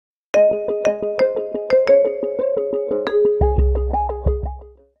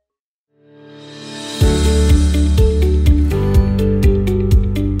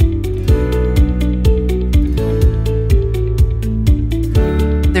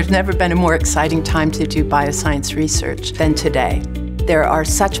never been a more exciting time to do bioscience research than today. There are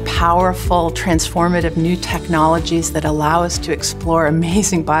such powerful, transformative new technologies that allow us to explore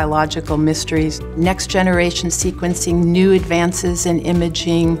amazing biological mysteries, next-generation sequencing, new advances in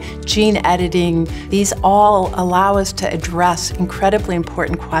imaging, gene editing. These all allow us to address incredibly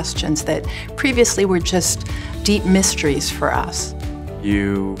important questions that previously were just deep mysteries for us.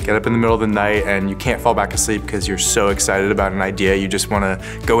 You get up in the middle of the night and you can't fall back asleep because you're so excited about an idea. You just want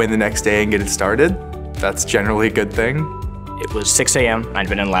to go in the next day and get it started. That's generally a good thing. It was 6 a.m. I'd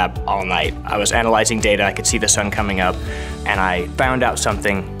been in lab all night. I was analyzing data, I could see the sun coming up, and I found out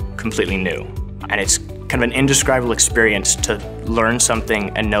something completely new. And it's kind of an indescribable experience to learn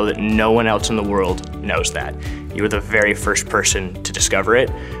something and know that no one else in the world knows that. You were the very first person to discover it.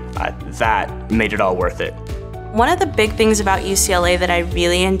 That made it all worth it. One of the big things about UCLA that I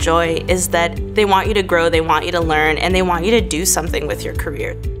really enjoy is that they want you to grow, they want you to learn, and they want you to do something with your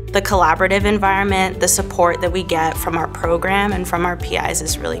career. The collaborative environment, the support that we get from our program and from our PIs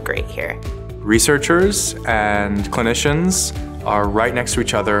is really great here. Researchers and clinicians are right next to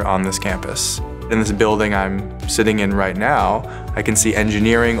each other on this campus. In this building I'm sitting in right now, I can see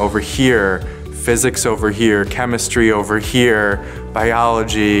engineering over here, physics over here, chemistry over here,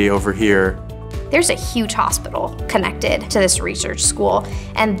 biology over here. There's a huge hospital connected to this research school,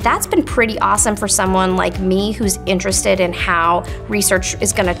 and that's been pretty awesome for someone like me who's interested in how research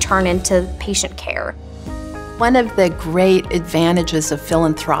is going to turn into patient care. One of the great advantages of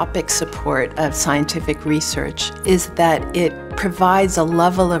philanthropic support of scientific research is that it provides a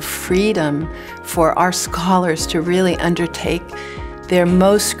level of freedom for our scholars to really undertake their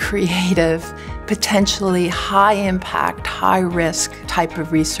most creative, potentially high-impact, high-risk type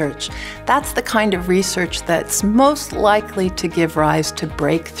of research. That's the kind of research that's most likely to give rise to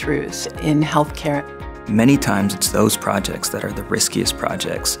breakthroughs in healthcare. Many times it's those projects that are the riskiest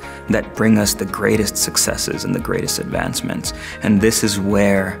projects that bring us the greatest successes and the greatest advancements. And this is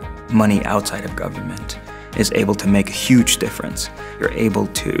where money outside of government is able to make a huge difference. You're able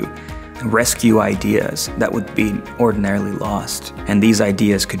to rescue ideas that would be ordinarily lost. And these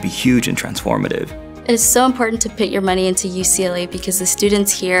ideas could be huge and transformative. It's so important to put your money into UCLA because the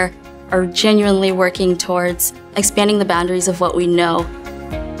students here are genuinely working towards expanding the boundaries of what we know.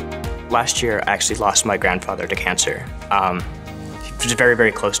 Last year, I actually lost my grandfather to cancer. It was very,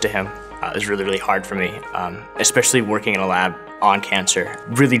 very close to him. It was really, really hard for me, especially working in a lab on cancer.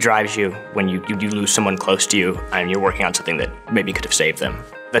 It really drives you when you lose someone close to you and you're working on something that maybe could have saved them.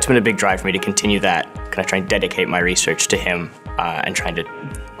 That's been a big drive for me to continue that, kind of try and dedicate my research to him and trying to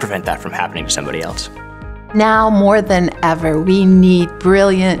prevent that from happening to somebody else. Now more than ever, we need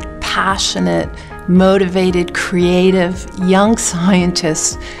brilliant, passionate, motivated, creative, young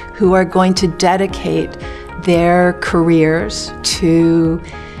scientists who are going to dedicate their careers to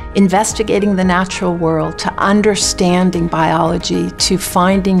investigating the natural world, to understanding biology, to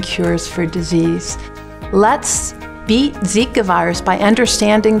finding cures for disease. Let's beat Zika virus by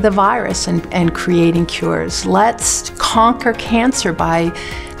understanding the virus and creating cures. Let's conquer cancer by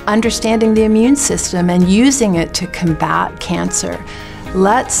understanding the immune system and using it to combat cancer.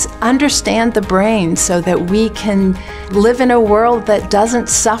 Let's understand the brain so that we can live in a world that doesn't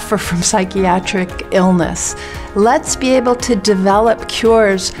suffer from psychiatric illness. Let's be able to develop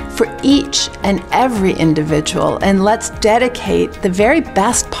cures for each and every individual, and let's dedicate the very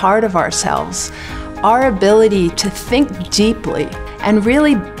best part of ourselves, our ability to think deeply and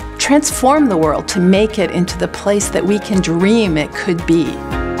really transform the world to make it into the place that we can dream it could be.